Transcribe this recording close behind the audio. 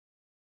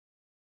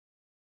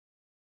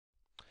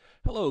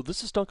Hello,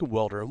 this is Duncan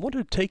Welder. I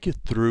wanted to take you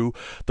through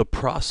the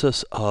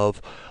process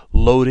of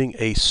loading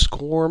a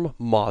SCORM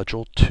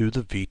module to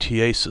the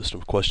VTA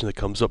system, a question that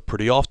comes up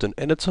pretty often,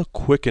 and it's a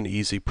quick and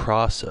easy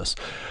process.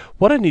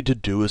 What I need to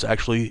do is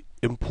actually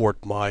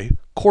import my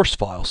course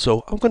file.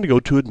 So I'm going to go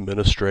to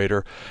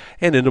Administrator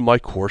and into my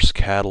course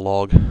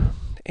catalog,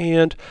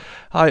 and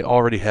I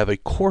already have a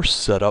course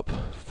set up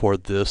for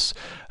this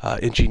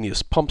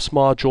Ingenious Pumps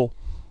module,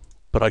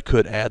 but I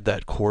could add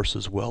that course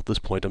as well. At this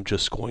point, I'm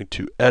just going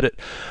to edit.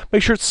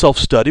 Make sure it's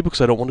self-study because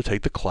I don't want to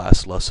take the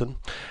class lesson.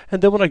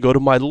 And then when I go to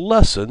my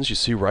lessons, you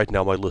see right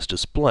now my list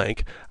is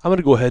blank. I'm going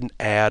to go ahead and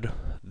add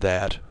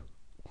that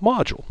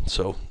module.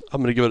 So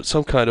I'm going to give it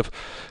some kind of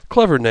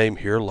clever name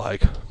here,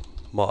 like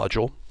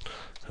module.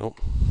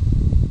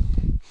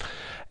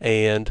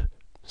 And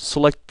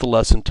select the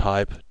lesson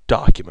type,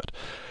 document.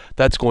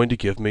 That's going to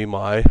give me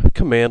my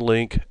command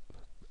link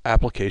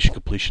application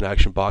completion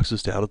action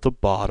boxes down at the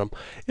bottom.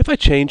 If I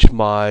change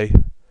my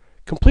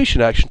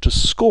completion action to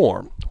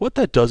SCORM, what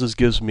that does is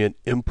gives me an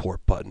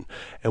import button.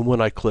 And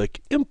when I click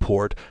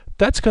import,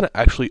 that's going to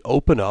actually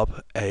open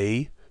up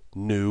a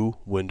new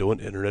window in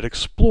Internet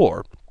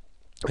Explorer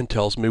and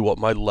tells me what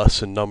my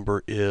lesson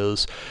number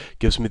is,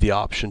 gives me the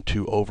option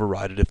to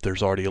override it if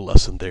there's already a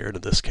lesson there, and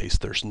in this case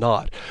there's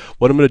not.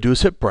 What I'm going to do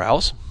is hit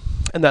browse,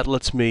 and that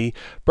lets me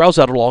browse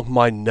out along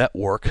my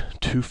network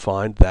to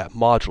find that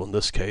module. In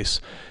this case,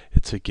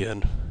 it's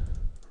again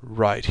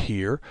right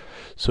here.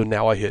 So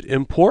now I hit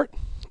import.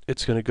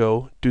 It's going to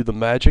go do the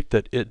magic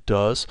that it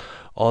does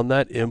on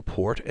that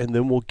import, and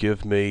then will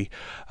give me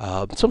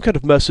some kind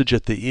of message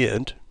at the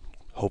end,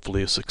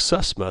 hopefully a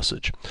success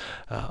message.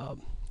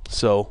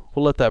 So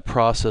we'll let that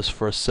process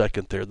for a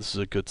second there. This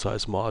is a good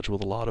sized module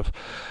with a lot of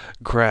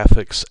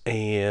graphics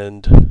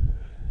and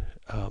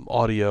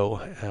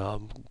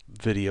audio,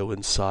 video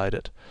inside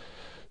it.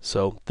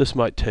 So this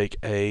might take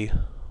a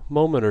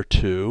moment or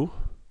two.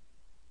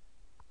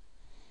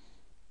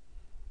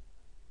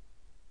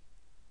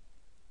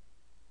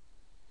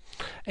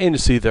 And you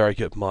see there I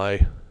get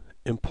my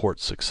import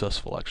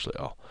successful. Actually,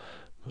 I'm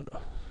going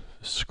to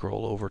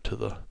scroll over to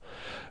the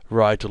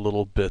right a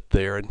little bit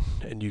there,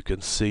 and you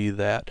can see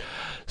that.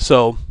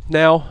 So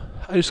now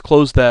I just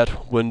close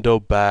that window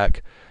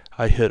back.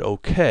 I hit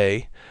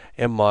OK,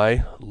 and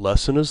my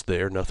lesson is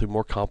there. Nothing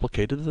more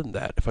complicated than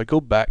that. If I go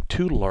back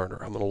to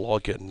Learner, I'm going to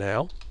log in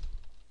now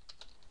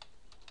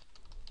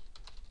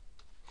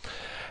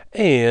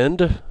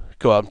and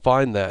go out and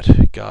find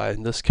that guy.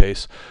 In this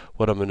case,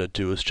 what I'm going to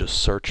do is just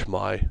search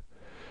my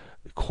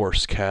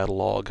course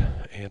catalog,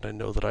 and I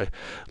know that I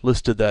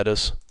listed that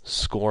as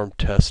SCORM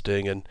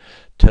testing and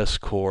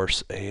test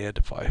course, and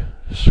if I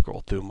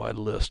scroll through my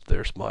list,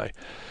 there's my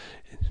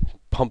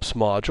pumps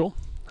module.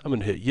 I'm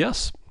going to hit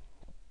yes,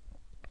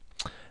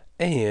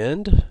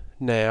 and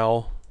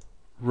now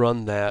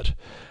run that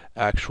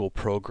actual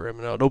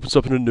program. Now it opens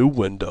up in a new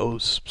window.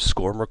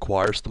 SCORM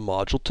requires the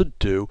module to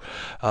do,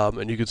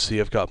 and you can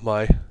see I've got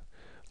my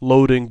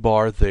loading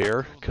bar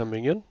there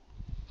coming in.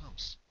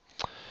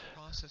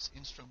 Process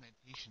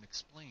instrumentation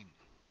explained.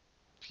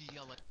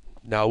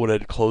 Now I went ahead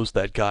and closed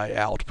that guy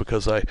out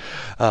because I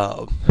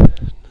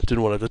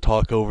didn't want it to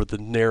talk over the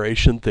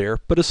narration there.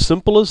 But as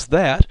simple as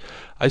that,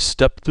 I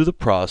stepped through the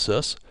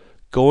process,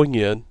 going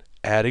in,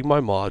 adding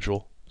my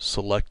module,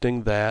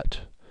 selecting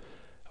that,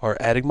 or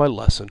adding my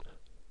lesson,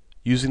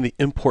 using the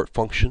import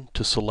function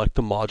to select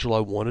the module I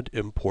wanted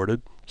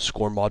imported.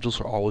 SCORM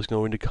modules are always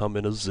going to come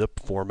in a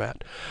zip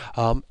format,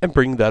 and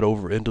bringing that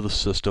over into the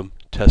system,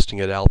 testing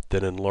it out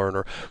then in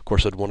Learner. Of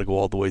course, I'd want to go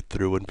all the way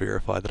through and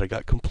verify that I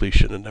got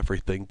completion and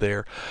everything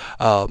there.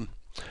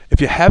 If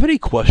you have any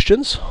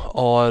questions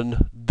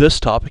on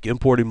this topic,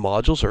 importing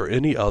modules, or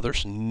any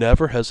others,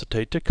 never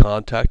hesitate to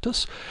contact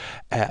us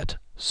at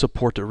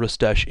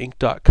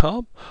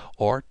support@risc-inc.com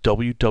or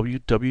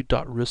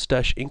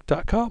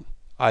www.risc-inc.com.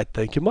 I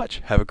thank you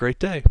much. Have a great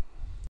day.